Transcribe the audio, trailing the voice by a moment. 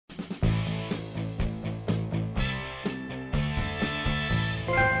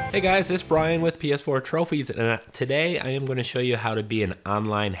Hey guys, it's Brian with PS4 Trophies, and today I am going to show you how to be an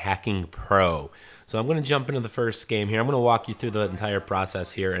online hacking pro. So I'm going to jump into the first game here. I'm going to walk you through the entire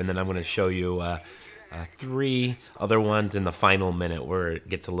process here, and then I'm going to show you three other ones in the final minute where it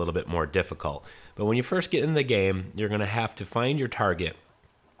gets a little bit more difficult. But when you first get in the game, you're going to have to find your target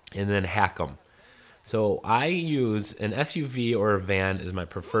and then hack them. So I use an SUV or a van as my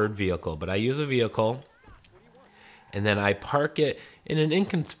preferred vehicle, but I use a vehicle and then I park it in an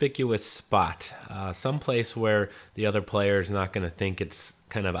inconspicuous spot, someplace where the other player is not going to think it's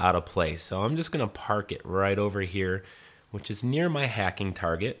kind of out of place. So I'm just going to park it right over here, which is near my hacking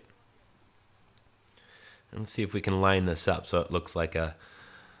target. And let's see if we can line this up so it looks like a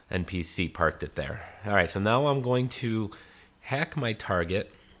NPC parked it there. All right, so now I'm going to hack my target.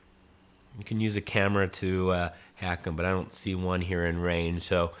 You can use a camera to hack them, but I don't see one here in range.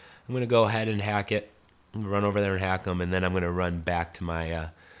 So I'm going to go ahead and hack it. Run over there and hack them, and then I'm going to run back to my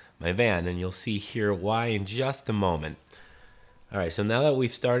my van, and you'll see here why in just a moment. All right, so now that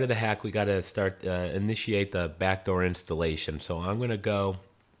we've started the hack, we got to start initiate the backdoor installation. So I'm going to go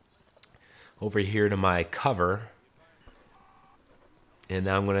over here to my cover, and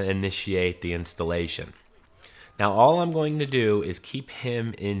now I'm going to initiate the installation. Now all I'm going to do is keep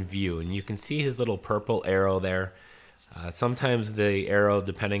him in view, and you can see his little purple arrow there. Sometimes the arrow,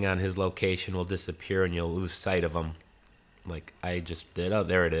 depending on his location, will disappear and you'll lose sight of him, like I just did. Oh,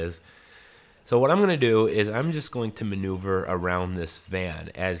 there it is. So what I'm going to do is I'm just going to maneuver around this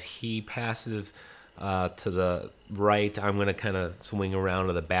van. As he passes to the right, I'm going to kind of swing around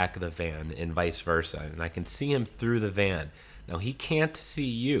to the back of the van and vice versa. And I can see him through the van. Now he can't see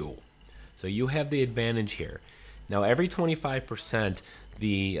you, so you have the advantage here. Now every 25%,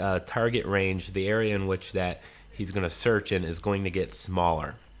 the target range, the area in which that he's going to search in, is going to get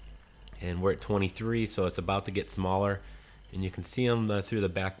smaller. And we're at 23, so it's about to get smaller. And you can see him through the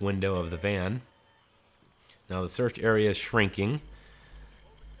back window of the van. Now the search area is shrinking.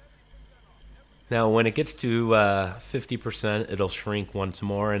 Now when it gets to 50%, it'll shrink once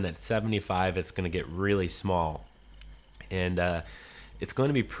more, and at 75, it's going to get really small. And it's going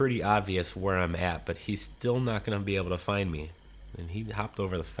to be pretty obvious where I'm at, but he's still not going to be able to find me. And he hopped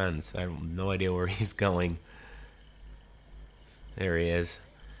over the fence. I have no idea where he's going. There he is.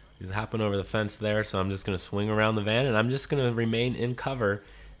 He's hopping over the fence there, so I'm just going to swing around the van, and I'm just going to remain in cover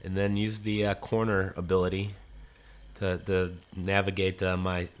and then use the corner ability to navigate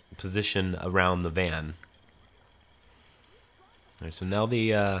my position around the van. All right, so now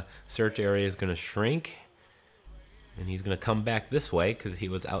the search area is going to shrink, and he's going to come back this way because he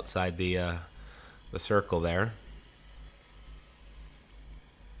was outside the circle there.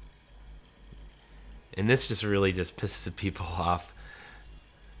 And this just really just pisses people off.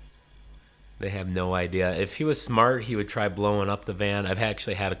 They have no idea. If he was smart, he would try blowing up the van. I've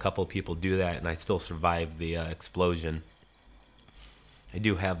actually had a couple people do that, and I still survived the explosion. I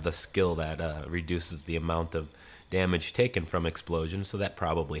do have the skill that reduces the amount of damage taken from explosions, so that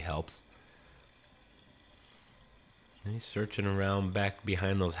probably helps. And he's searching around back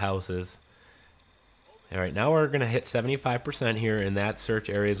behind those houses. All right, now we're going to hit 75% here, and that search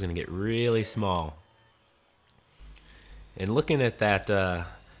area is going to get really small. And looking at that, the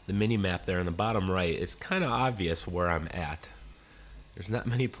mini map there in the bottom right, it's kind of obvious where I'm at. There's not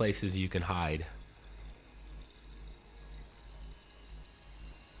many places you can hide.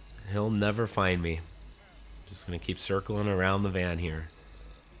 He'll never find me. Just gonna keep circling around the van here.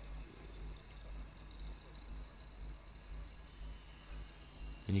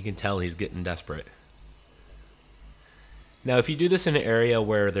 And you can tell he's getting desperate. Now, if you do this in an area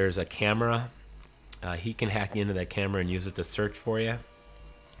where there's a camera, he can hack into that camera and use it to search for you.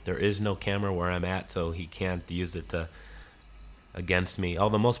 There is no camera where I'm at, so he can't use it against me.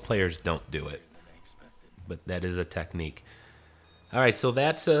 Although most players don't do it, but that is a technique. All right, so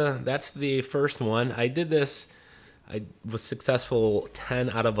that's the first one. I did this. I was successful 10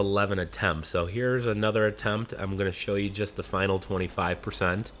 out of 11 attempts. So here's another attempt. I'm going to show you just the final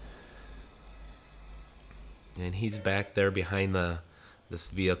 25%. And he's back there behind this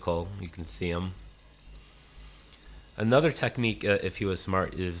vehicle. You can see him. Another technique, if he was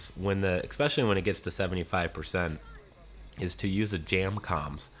smart, is especially when it gets to 75%, is to use a jam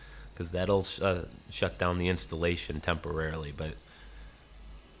comms, because that'll shut down the installation temporarily. But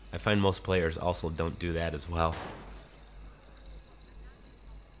I find most players also don't do that as well.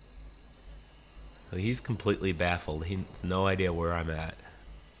 So he's completely baffled. He has no idea where I'm at.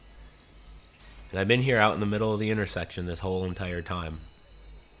 And I've been here out in the middle of the intersection this whole entire time.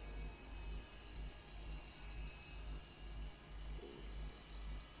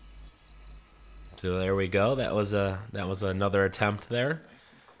 So there we go. That was another attempt there.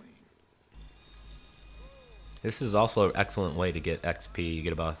 This is also an excellent way to get XP. You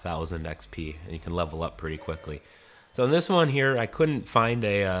get about 1,000 XP, and you can level up pretty quickly. So in this one here, I couldn't find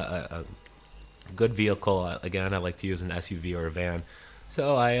a good vehicle. Again, I like to use an SUV or a van.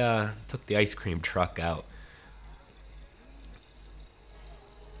 So I took the ice cream truck out.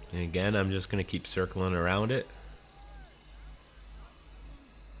 And again, I'm just going to keep circling around it.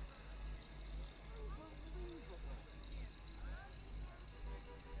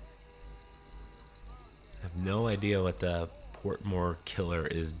 I have no idea what the Portmore killer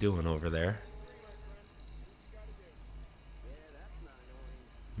is doing over there.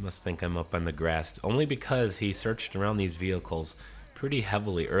 Must think I'm up on the grass, only because he searched around these vehicles pretty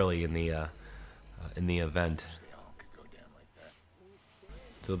heavily early in the event.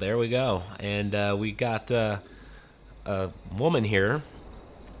 So there we go, and we got a woman here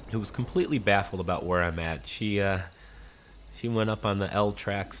who was completely baffled about where I'm at. She went up on the L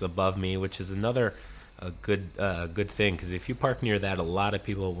tracks above me, which is another good thing, because if you park near that, a lot of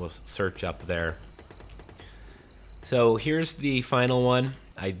people will search up there. So here's the final one.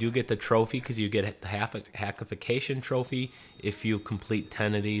 I do get the trophy because you get half a Hackification Trophy if you complete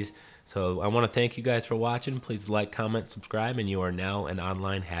 10 of these. So I want to thank you guys for watching. Please like, comment, subscribe, and you are now an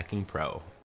online hacking pro.